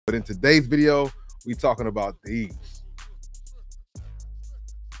But in today's video, we talking about these.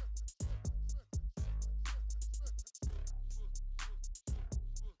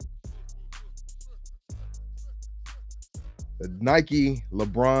 The Nike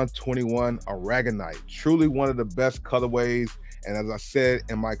Lebron 21 Aragonite, truly one of the best colorways. And as I said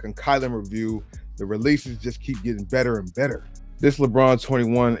in my Conkylan review, the releases just keep getting better and better. This Lebron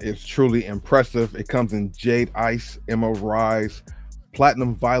 21 is truly impressive. It comes in Jade Ice, Emerald Rise,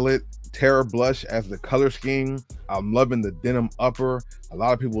 Platinum Violet, Terra Blush as the color scheme. I'm loving the denim upper. A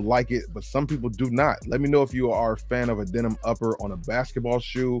lot of people like it, but some people do not. Let me know if you are a fan of a denim upper on a basketball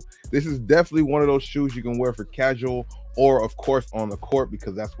shoe. This is definitely one of those shoes you can wear for casual or, of course, on the court,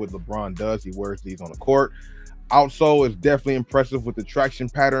 because that's what LeBron does. He wears these on the court. Outsole is definitely impressive with the traction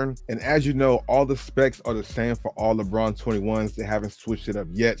pattern. And as you know, all the specs are the same for all LeBron 21s. They haven't switched it up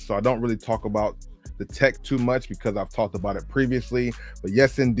yet, so I don't really talk about the tech too much because I've talked about it previously. But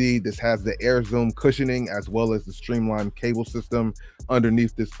yes, indeed, this has the air zoom cushioning as well as the streamlined cable system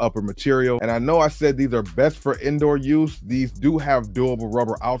underneath this upper material. And I know I said these are best for indoor use. These do have durable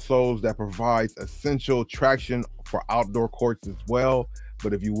rubber outsoles that provides essential traction for outdoor courts as well.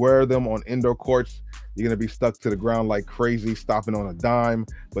 But if you wear them on indoor courts, you're gonna be stuck to the ground like crazy, stopping on a dime.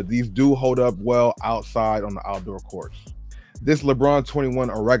 But these do hold up well outside on the outdoor courts. This LeBron 21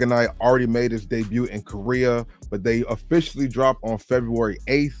 Aragonite already made its debut in Korea, but they officially dropped on February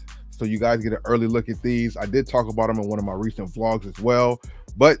 8th. So you guys get an early look at these. I did talk about them in one of my recent vlogs as well,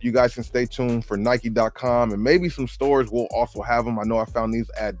 but you guys can stay tuned for Nike.com, and maybe some stores will also have them. I know I found these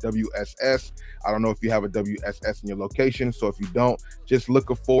at WSS. I don't know if you have a WSS in your location. So if you don't, just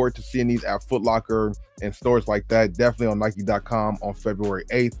looking forward to seeing these at Foot Locker and stores like that. Definitely on Nike.com on February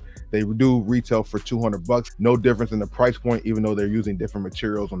 8th. They do retail for $200. No difference in the price point, even though they're using different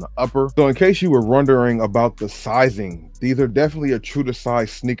materials on the upper. So in case you were wondering about the sizing, these are definitely a true to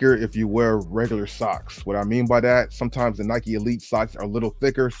size sneaker if you wear regular socks. What I mean by that, sometimes the Nike Elite socks are a little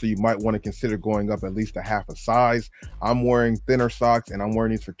thicker, so you might want to consider going up at least a half a size. I'm wearing thinner socks and I'm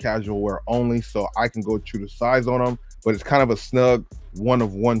wearing these for casual wear only, so I can go true to size on them, but it's kind of a snug one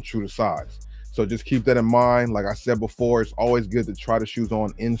of one true to size. So just keep that in mind. Like I said before, it's always good to try the shoes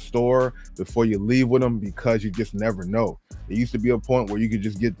on in store before you leave with them, because you just never know. It used to be a point where you could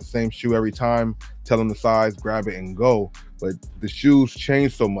just get the same shoe every time, tell them the size, grab it and go. But the shoes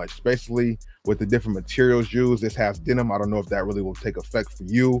change so much, especially with the different materials used. This has denim. I don't know if that really will take effect for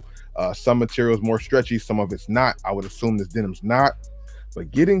you. Some materials more stretchy, some of it's not. I would assume this denim's not.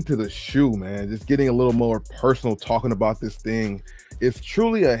 But getting to the shoe, man, just getting a little more personal talking about this thing, it's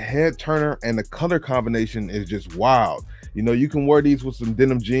truly a head turner, and the color combination is just wild. You know, you can wear these with some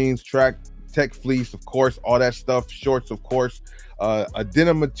denim jeans, tech fleece, of course, all that stuff, shorts, of course, a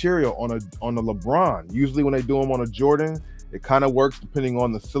denim material on a LeBron. Usually when they do them on a Jordan, it kind of works depending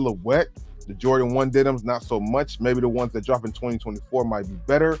on the silhouette. The Jordan 1 denims, not so much. Maybe the ones that drop in 2024 might be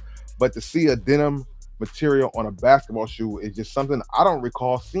better, but to see a denim material on a basketball shoe is just something I don't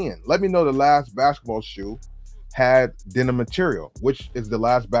recall seeing. Let me know the last basketball shoe had denim material. Which is the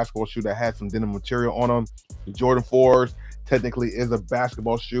last basketball shoe that had some denim material on them? The Jordan 4s technically is a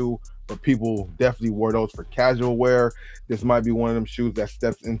basketball shoe, but people definitely wore those for casual wear. This might be one of them shoes that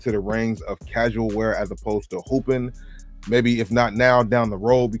steps into the range of casual wear as opposed to hooping. Maybe if not now, down the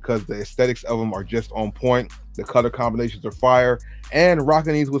road, because the aesthetics of them are just on point. The color combinations are fire, and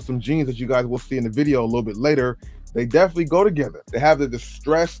rocking these with some jeans that you guys will see in the video a little bit later, they definitely go together. They have the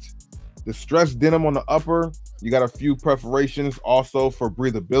distressed denim on the upper. You got a few perforations also for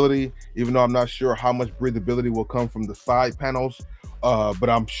breathability, even though I'm not sure how much breathability will come from the side panels, but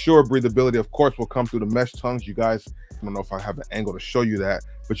I'm sure breathability, of course, will come through the mesh tongues. You guys, I don't know if I have an angle to show you that,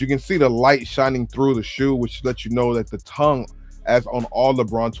 but you can see the light shining through the shoe, which lets you know that the tongue, as on all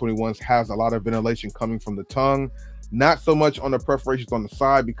LeBron 21s, has a lot of ventilation coming from the tongue. Not so much on the perforations on the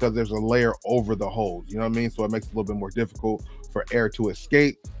side, because there's a layer over the holes, you know what I mean? So it makes it a little bit more difficult for air to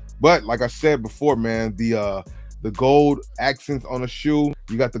escape. But like I said before, man, the gold accents on the shoe,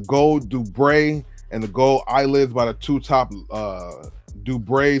 you got the gold Dubray and the gold eyelids by the two top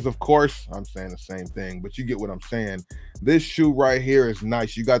Dubrays, of course. I'm saying the same thing, but you get what I'm saying. This shoe right here is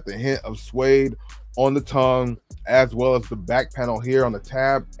nice. You got the hint of suede on the tongue, as well as the back panel here on the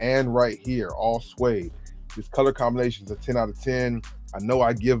tab and right here, all suede. This color combination is a 10 out of 10. I know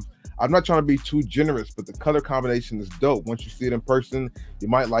I'm not trying to be too generous, but the color combination is dope. Once you see it in person, you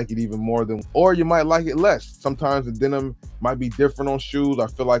might like it even more than, or you might like it less. Sometimes the denim might be different on shoes. I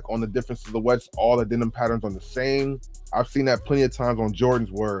feel like on the different silhouettes, all the denim patterns are the same. I've seen that plenty of times on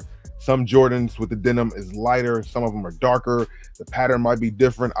Jordans, where some Jordans with the denim is lighter, some of them are darker. The pattern might be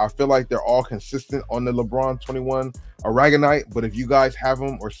different. I feel like they're all consistent on the LeBron 21, Aragonite, but if you guys have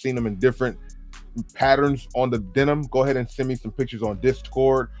them or seen them in different patterns on the denim, go ahead and send me some pictures on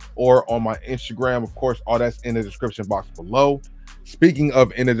Discord or on my Instagram. Of course, all that's in the description box below. Speaking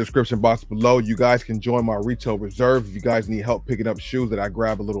of in the description box below, you guys can join my retail reserve if you guys need help picking up shoes that I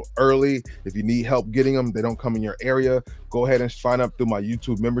grab a little early. If you need help getting them, they don't come in your area, go ahead and sign up through my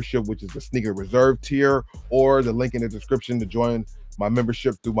YouTube membership, which is the sneaker reserve tier, or the link in the description to join my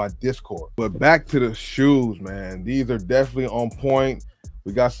membership through my Discord. But back to the shoes, man. These are definitely on point.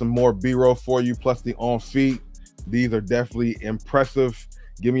 We got some more B-roll for you, plus the on feet. These are definitely impressive.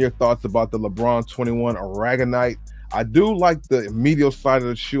 Give me your thoughts about the LeBron 21 Aragonite. I do like the medial side of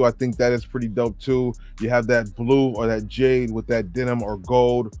the shoe. I think that is pretty dope too. You have that blue or that jade with that denim or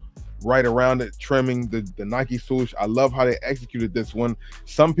gold right around it, trimming the Nike swoosh. I love how they executed this one.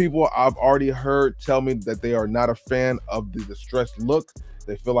 Some people I've already heard tell me that they are not a fan of the distressed look.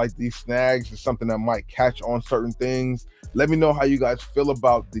 They feel like these snags is something that might catch on certain things. Let me know how you guys feel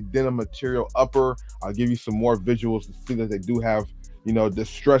about the denim material upper. I'll give you some more visuals to see that they do have, you know,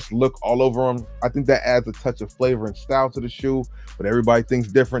 distressed look all over them. I think that adds a touch of flavor and style to the shoe, but everybody thinks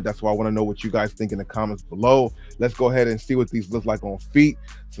different. That's why I want to know what you guys think in the comments below. Let's go ahead and see what these look like on feet.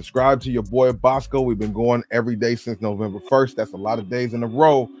 Subscribe to your boy Bosco. We've been going every day since November 1st. That's a lot of days in a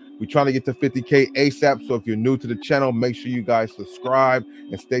row. We're trying to get to 50K ASAP. So if you're new to the channel, make sure you guys subscribe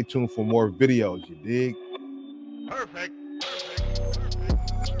and stay tuned for more videos. You dig? Perfect.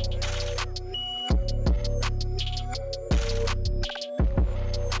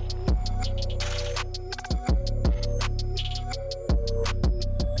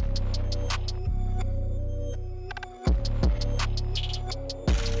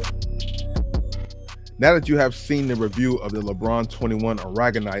 Now that you have seen the review of the LeBron 21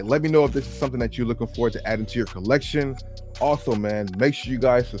 Aragonite, let me know if this is something that you're looking forward to adding to your collection. Also, man, make sure you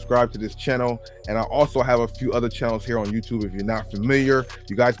guys subscribe to this channel. And I also have a few other channels here on YouTube. If you're not familiar,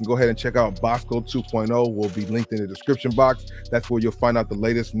 you guys can go ahead and check out Bosco 2.0. Will be linked in the description box. That's where you'll find out the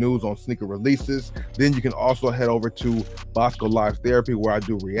latest news on sneaker releases. Then you can also head over to Bosco Live Therapy, where I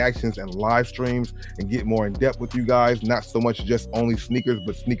do reactions and live streams and get more in depth with you guys. Not so much just only sneakers,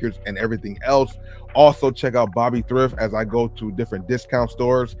 but sneakers and everything else. Also check out Bobby Thrift as I go to different discount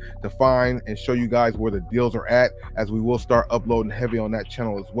stores to find and show you guys where the deals are at, as we will start uploading heavy on that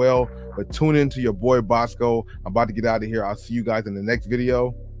channel as well. But tune in to your boy Bosco. I'm about to get out of here. I'll see you guys in the next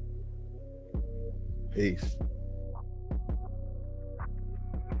video. Peace.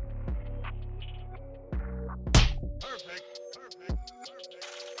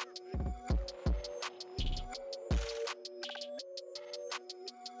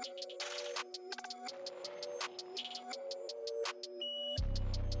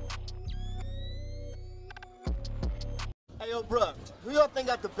 Hey, yo, bro, who y'all think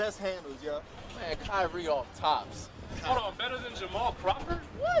got the best handles, yo? Man, Kyrie on tops. Hold on, better than Jamal Crawford?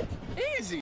 What?